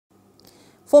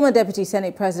Former Deputy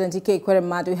Senate President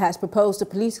Ekweremadu has proposed a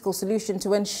political solution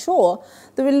to ensure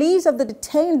the release of the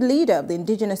detained leader of the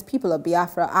indigenous people of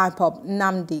Biafra, IPOB,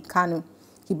 Nnamdi Kanu.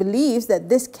 He believes that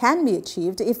this can be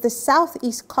achieved if the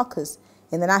Southeast Caucus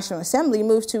in the National Assembly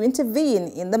moves to intervene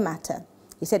in the matter.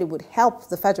 He said it would help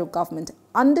the federal government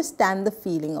understand the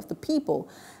feeling of the people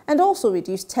and also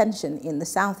reduce tension in the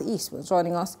Southeast. Well,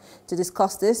 joining us to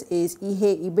discuss this is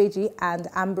Ihe Ibeji and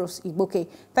Ambrose Igboke.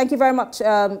 Thank you very much,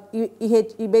 Ihe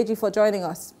Ibeji, for joining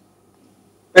us.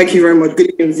 Thank you very much.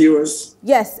 Good evening, viewers.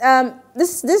 Yes,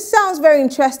 this sounds very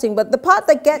interesting, but the part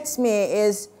that gets me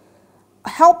is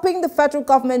helping the federal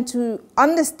government to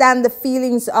understand the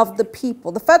feelings of the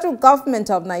people. The federal government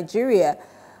of Nigeria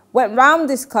went round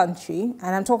this country,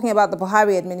 and I'm talking about the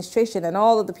Buhari administration and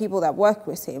all of the people that work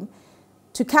with him,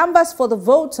 to canvass for the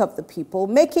votes of the people,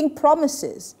 making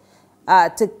promises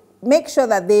to make sure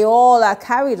that they all are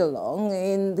carried along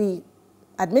in the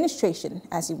administration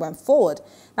as he went forward.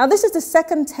 Now, this is the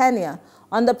second tenure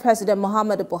under President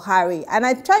Muhammadu Buhari, and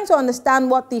I'm trying to understand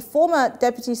what the former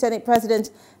Deputy Senate President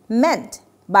meant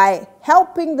by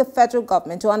helping the federal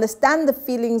government to understand the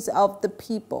feelings of the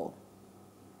people.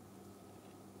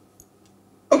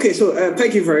 Okay, so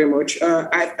thank you very much.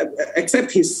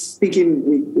 Except he's speaking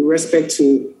with respect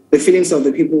to the feelings of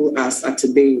the people as at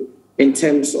today in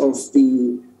terms of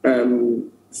the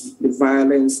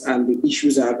violence and the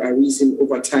issues that are arisen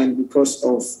over time because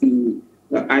of the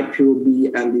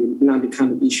IPOB and the Nnamdi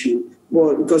Kanu issue.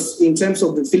 Well, because in terms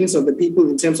of the feelings of the people,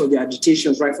 in terms of the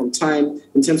agitations right from time,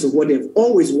 in terms of what they've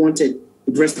always wanted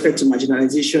with respect to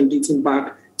marginalization dating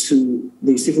back to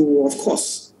the Civil War, of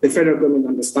course, the federal government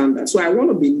understand that. So I want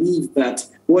to believe that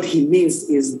what he means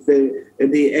is the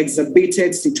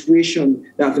exacerbated situation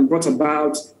that has been brought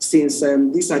about since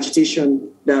this agitation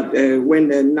that when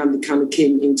Nnamdi Kanu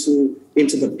came into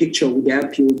the picture with the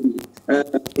IPOB.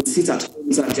 It sits at home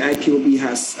that the IPOB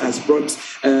has brought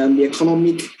the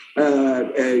economic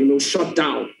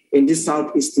shutdown in this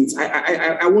Southeast states.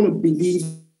 I want to believe.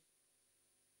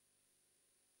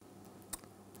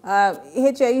 Are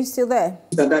you still there?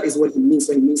 That is what he means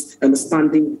when he means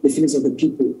understanding the feelings of the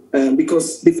people.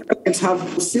 Because the government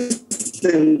have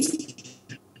systems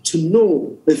to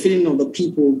know the feeling of the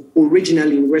people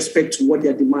originally in respect to what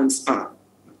their demands are.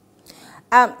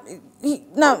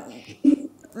 Now,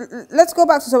 let's go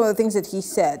back to some of the things that he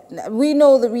said. We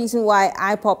know the reason why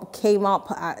IPOB came up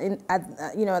at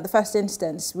the first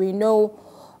instance. We know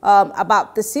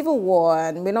about the Civil War,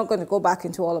 and we're not going to go back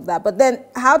into all of that. But then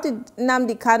how did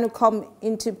Nnamdi Kanu come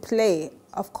into play?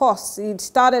 Of course, it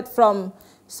started from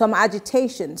some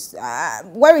agitations.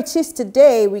 Where it is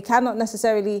today, we cannot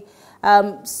necessarily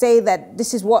say that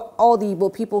this is what all the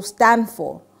Igbo people stand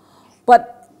for.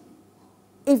 But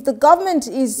if the government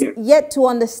is yet to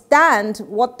understand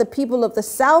what the people of the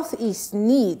Southeast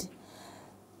need,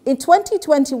 in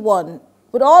 2021,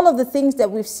 with all of the things that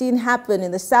we've seen happen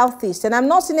in the Southeast, and I'm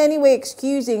not in any way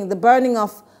excusing the burning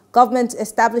of government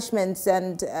establishments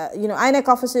and, INEC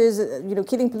officers,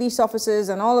 killing police officers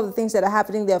and all of the things that are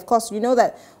happening there. Of course, you know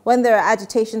that when there are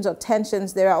agitations or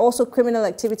tensions, there are also criminal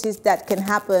activities that can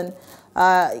happen,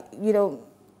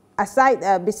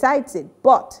 besides it.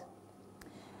 But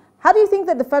how do you think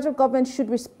that the federal government should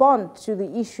respond to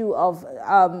the issue of,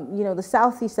 the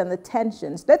Southeast and the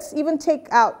tensions? Let's even take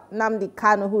out Nnamdi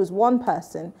Kanu, who is one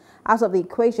person, out of the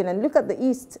equation and look at the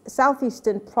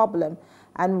Southeastern problem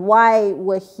and why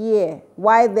we're here,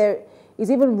 why there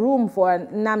is even room for an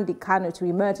Nnamdi Kanu to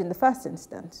emerge in the first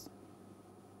instance.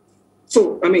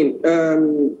 So,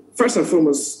 first and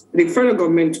foremost, the federal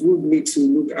government would need to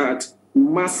look at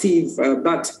massive,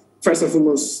 first and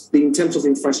foremost, in terms of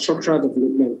infrastructural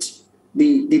development,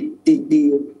 the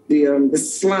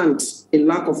slant in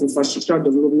lack of infrastructural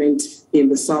development in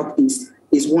the Southeast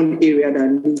is one area that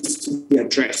needs to be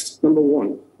addressed. Number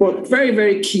one, but very,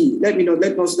 very key. Let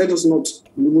us not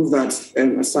remove that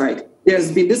aside.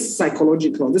 There's been this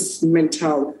psychological, this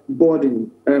mental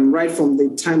burden right from the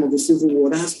time of the Civil War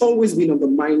that has always been on the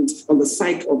mind, on the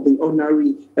psyche of the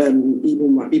ordinary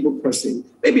Igbo person.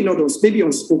 Maybe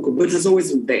unspoken, but it has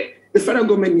always been there. The federal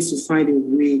government needs to find a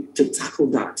way to tackle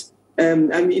that. A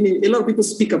lot of people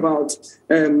speak about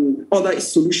other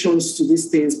solutions to these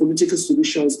things, political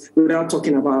solutions, without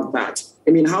talking about that.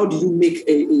 How do you make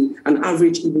an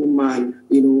average Igbo man,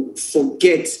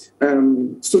 forget,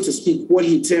 so to speak, what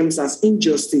he terms as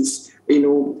injustice,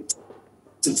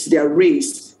 to their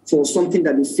race for something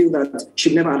that they feel that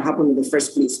should never have happened in the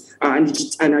first place, and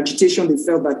agitation they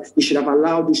felt that they should have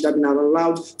been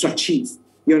allowed to achieve.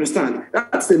 You understand?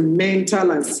 That's the mental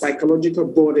and psychological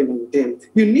burden on them.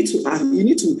 You need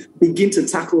to begin to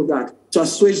tackle that, to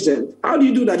assuage them. How do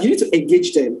you do that? You need to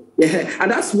engage them. Yeah. And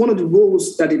that's one of the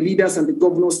roles that the leaders and the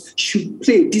governors should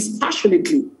play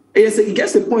dispassionately. It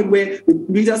gets to the point where the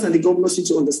leaders and the governors need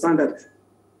to understand that.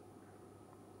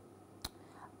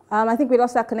 I think we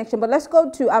lost that connection, but let's go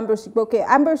to Ambrose Igboke.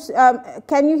 Ambrose,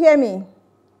 can you hear me?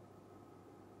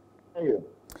 Yeah.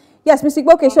 Yes, Mr.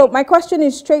 Igboke, so my question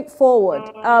is straightforward.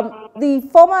 The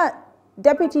former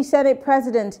Deputy Senate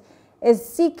President is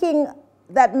seeking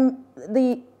that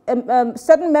the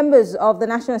certain members of the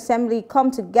National Assembly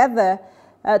come together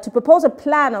to propose a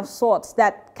plan of sorts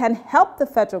that can help the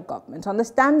federal government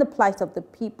understand the plight of the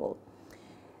people.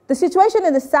 The situation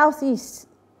in the Southeast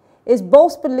is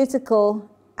both political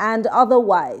and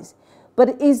otherwise,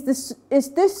 but is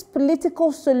this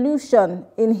political solution,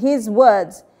 in his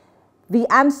words, the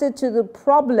answer to the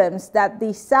problems that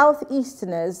the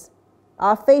Southeasterners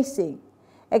are facing?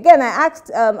 Again, I asked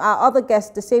our other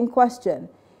guests the same question.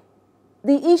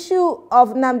 The issue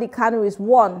of Nnamdi Kanu is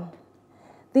one.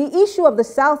 The issue of the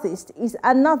Southeast is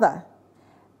another.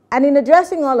 And in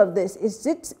addressing all of this, is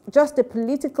it just a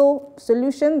political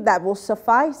solution that will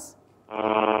suffice?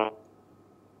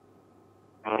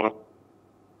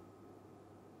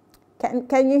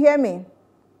 Can you hear me?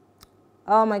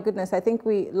 Oh my goodness, I think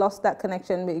we lost that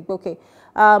connection with Igboke.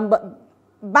 But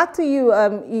back to you,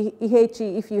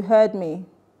 Ihechi, if you heard me.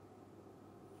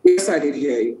 Yes, I did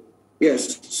hear you.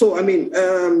 Yes. So I mean,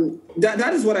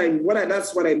 that's what I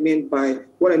meant by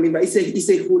it's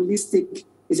a holistic,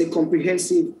 it's a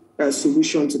comprehensive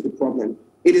solution to the problem.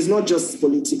 It is not just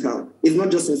political. It's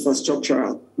not just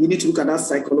infrastructural. You need to look at that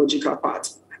psychological part.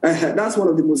 That's one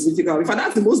of the most difficult. In fact,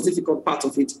 that's the most difficult part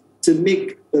of it, to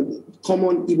make the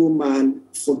common Igbo man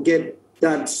forget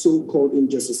that so-called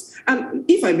injustice. And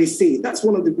if I may say, that's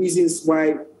one of the reasons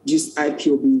why this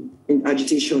IPOB in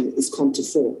agitation is come to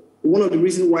fore. One of the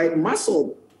reasons why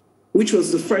MASOB, which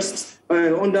was the first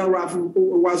under Rafu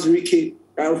Wazirike,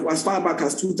 as far back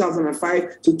as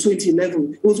 2005 to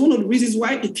 2011, it was one of the reasons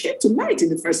why it came to light in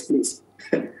the first place.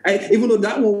 Even though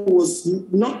that one was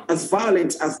not as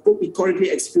violent as what we currently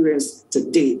experience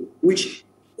today, which,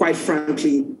 quite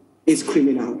frankly, is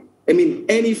criminal. I mean,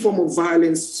 any form of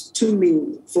violence, to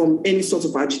me, from any sort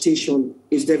of agitation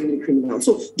is definitely criminal.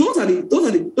 So those are the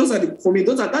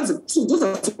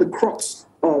crux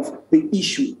of the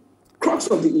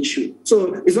issue.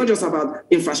 So it's not just about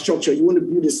infrastructure. You want to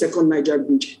build a second Niger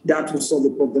bridge, that will solve the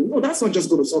problem. No, that's not just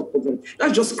going to solve the problem.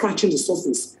 That's just scratching the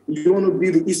surface. You want to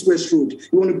build the East-West road.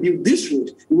 You want to build this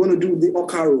road. You want to do the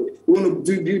Oka road. You want to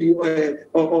build the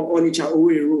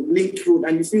Onitsha-Owerri road, Link road,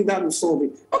 and you feel that will solve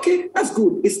it. Okay, that's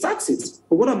good. It starts it.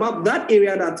 But what about that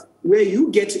area where you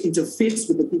get to interface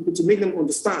with the people to make them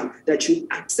understand that you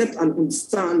accept and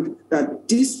understand that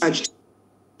this agitation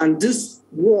and this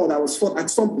war that was fought at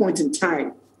some point in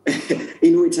time,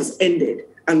 it has ended.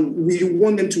 And you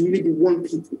want them to really be one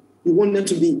people. You want them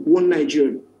to be one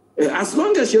Nigerian. As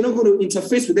long as you're not going to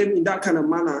interface with them in that kind of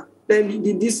manner, then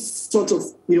this sort of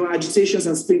agitations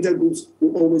and splinter groups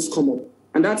will always come up.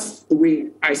 And that's the way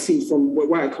I see it from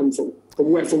where I come from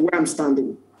where I'm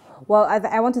standing. Well,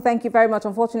 I want to thank you very much.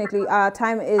 Unfortunately, our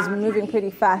time is moving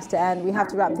pretty fast and we have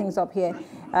to wrap things up here.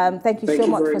 Thank you so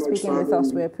much for speaking with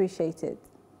us. We appreciate it.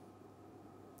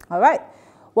 All right.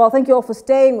 Well, thank you all for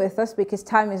staying with us because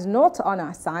time is not on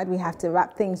our side. We have to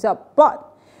wrap things up. But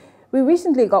we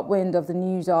recently got wind of the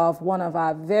news of one of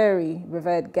our very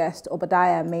revered guests,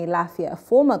 Obadiah May-Lafia, a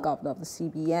former governor of the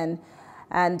CBN.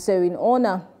 And so in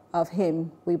honor of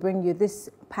him, we bring you this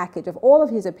package of all of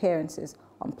his appearances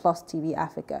on Plus TV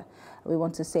Africa. We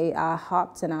want to say our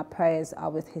hearts and our prayers are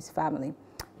with his family.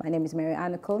 My name is Mary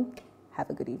Anacone. Have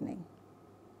a good evening.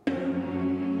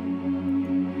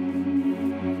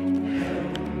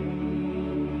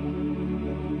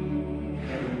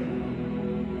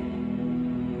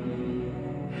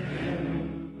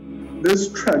 This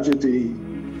tragedy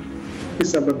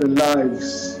is about the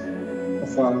lives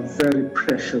of our very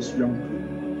precious young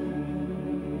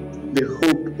people, the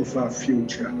hope of our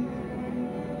future.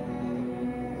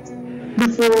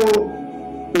 Before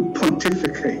we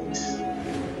pontificate,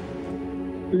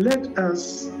 let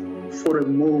us for a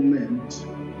moment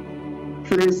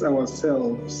place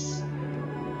ourselves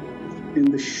in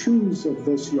the shoes of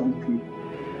those young people.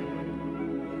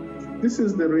 This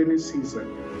is the rainy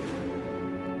season.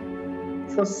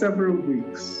 For several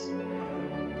weeks,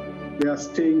 they are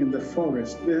staying in the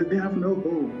forest. They have no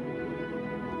home.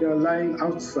 They are lying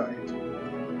outside.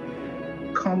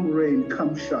 Come rain,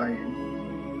 come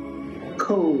shine.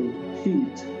 Cold,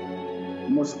 heat,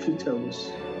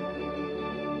 mosquitoes.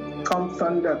 Come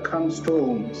thunder, come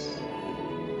storms,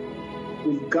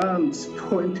 with guns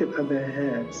pointed at their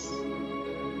heads,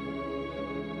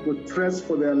 with threats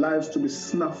for their lives to be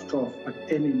snuffed off at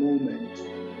any moment.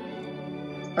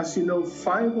 As you know,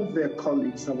 5 of their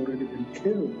colleagues have already been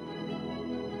killed.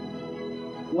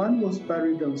 One was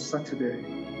buried on Saturday.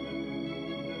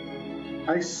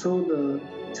 I saw the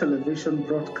television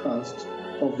broadcast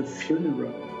of the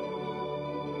funeral.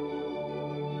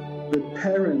 The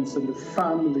parents and the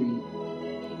family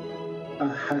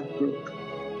are heartbroken.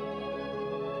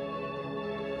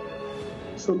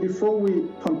 So before we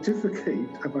pontificate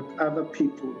about other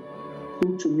people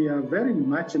who to me are very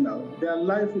marginal, their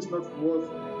life is not worth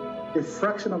a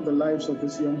fraction of the lives of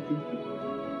these young people.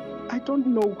 I don't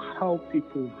know how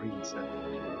people reason.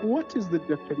 What is the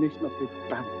definition of a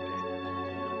bandit?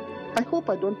 I hope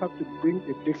I don't have to bring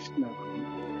a dictionary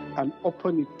and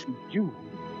open it to you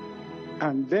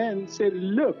and then say,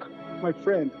 look, my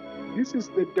friend, this is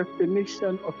the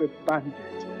definition of a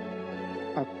bandit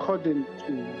according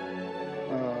to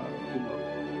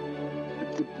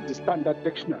the standard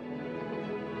dictionary.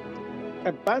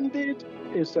 A bandit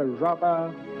is a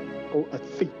robber or a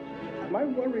thief. My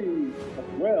worry as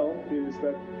well is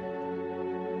that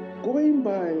going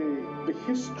by the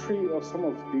history of some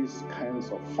of these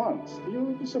kinds of funds,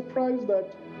 you'll be surprised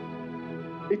that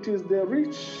it is the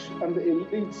rich and the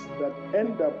elites that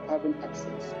end up having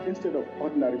access instead of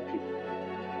ordinary people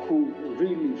who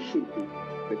really should be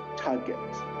the target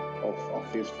of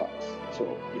these funds.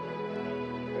 So,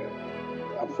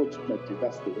 unfortunately,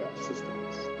 that's the way our system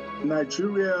is.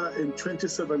 Nigeria in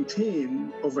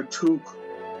 2017 overtook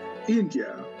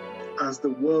India as the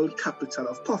world capital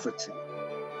of poverty.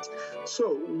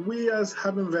 So we are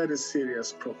having very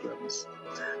serious problems.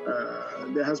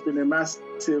 There has been a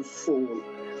massive fall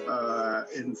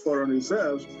in foreign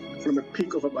reserves from a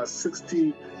peak of about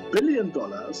 $60 billion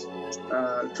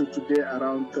to today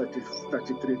around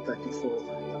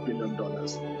 $34 billion.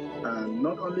 And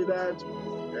not only that,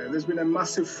 there's been a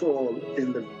massive fall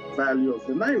in the value of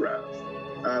the naira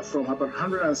from about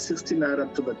 160 naira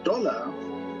to the dollar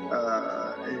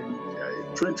in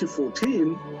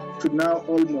 2014 to now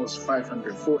almost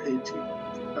 480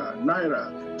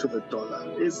 naira to the dollar.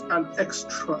 It's an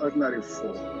extraordinary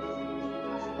fall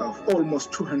of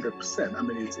almost 200%. I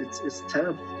mean, it's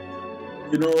terrible.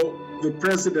 You know, the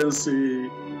presidency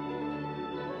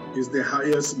is the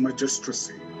highest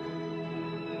magistracy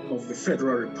of the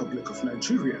Federal Republic of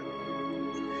Nigeria.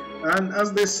 And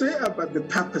as they say about the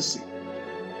papacy,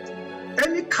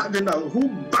 any cardinal who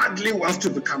badly wants to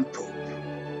become pope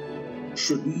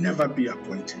should never be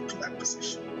appointed to that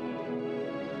position,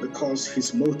 because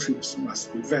his motives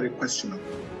must be very questionable.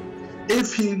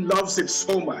 If he loves it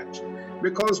so much,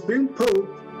 because being pope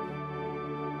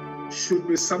should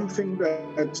be something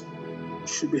that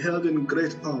should be held in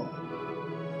great awe.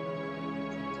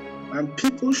 And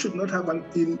people should not have an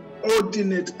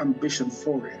inordinate ambition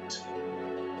for it.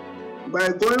 By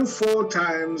going 4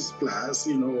 times plus,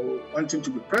 wanting to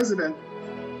be president,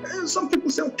 some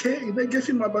people say, okay, they gave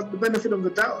him about the benefit of the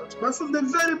doubt. But from the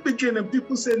very beginning,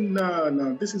 people say,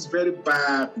 no, this is very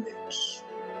bad news.